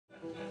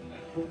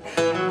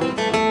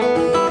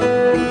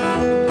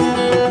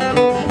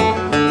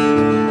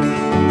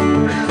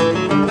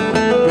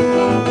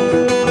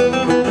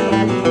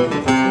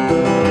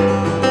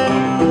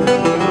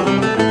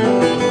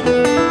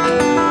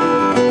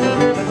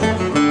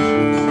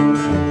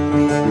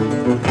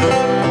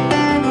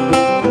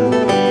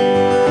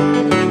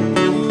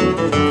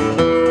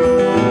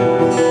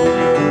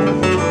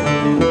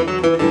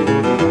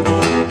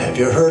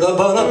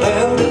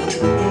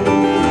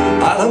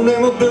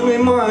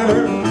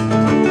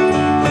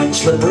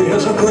Slippery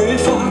as a gray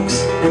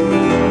fox,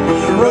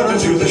 running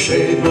through the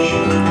shade.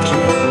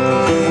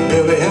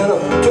 Billy had a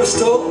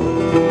pistol,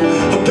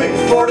 a big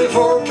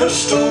 44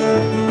 pistol.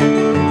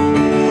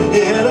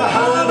 He had a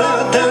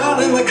hideout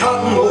down in the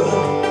cottonwood,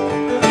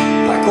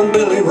 back when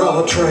Billy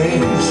robbed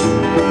trains.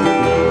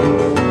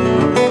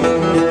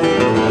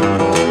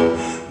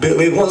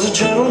 Billy was a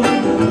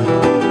gentleman,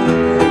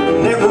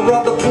 never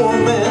robbed a poor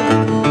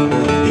man.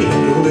 He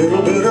had a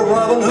little bit of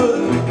Robin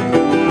Hood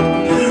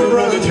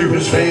running through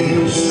his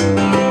veins.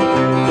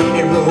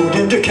 He rode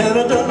into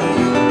Canada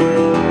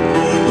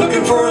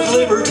looking for his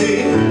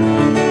liberty.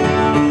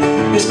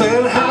 He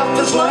spent half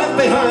his life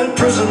behind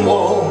prison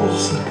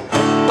walls,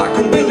 back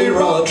when Billy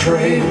robbed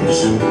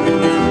trains.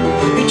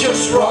 He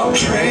just robbed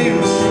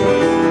trains.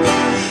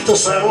 So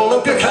saddle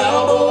up your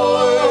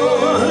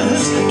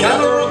cowboys,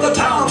 gather up the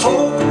town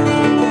folk,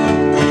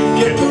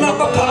 getting up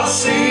a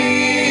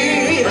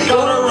posse,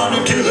 gonna run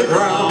him to the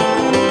ground.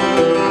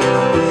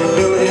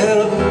 Billy had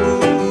a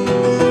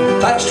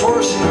fast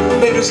horse,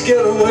 made his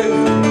getaway.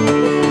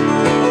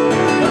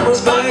 That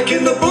was back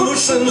in the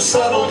boots and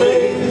saddle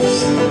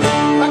days,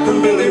 back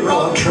when Billy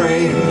robbed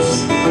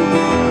trains.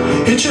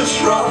 He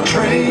just robbed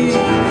trains.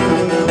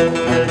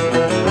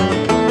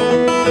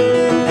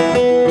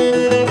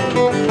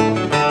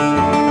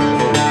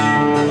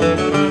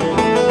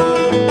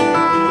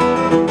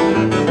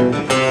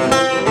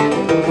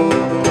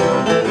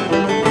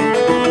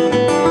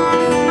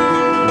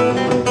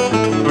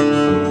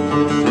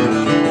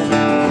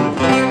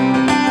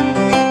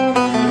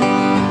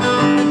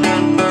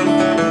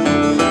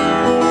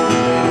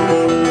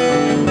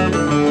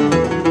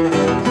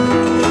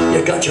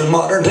 Your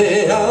modern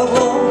day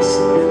outlaws,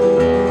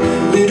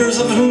 leaders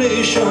of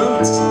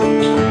nations,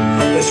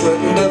 they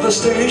threaten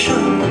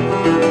devastation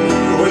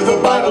with the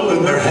Bible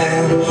in their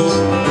hands.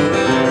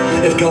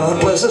 If God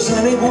blesses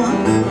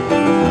anyone,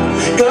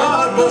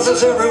 God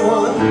blesses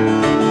everyone.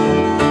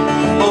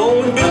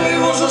 Oh, and Billy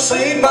was a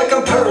saint by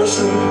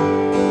comparison,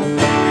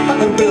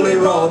 and Billy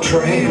robbed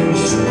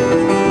trains.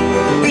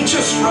 He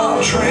just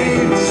robbed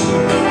trains.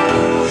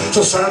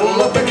 So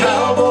saddle up the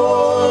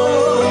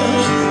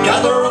cowboys,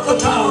 gather up the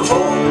town folk,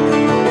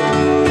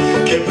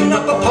 getting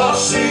up a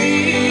posse,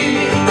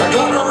 they're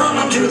gonna run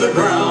them to the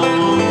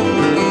ground.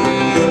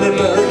 They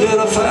better get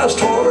a fast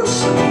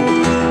horse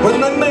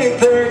when they make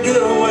their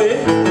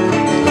getaway,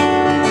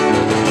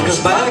 'cause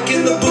back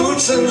in the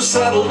boots and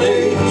saddle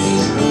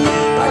days,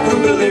 back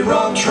when Billy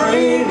robbed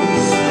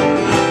trains,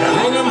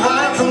 hang 'em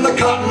high from the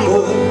cotton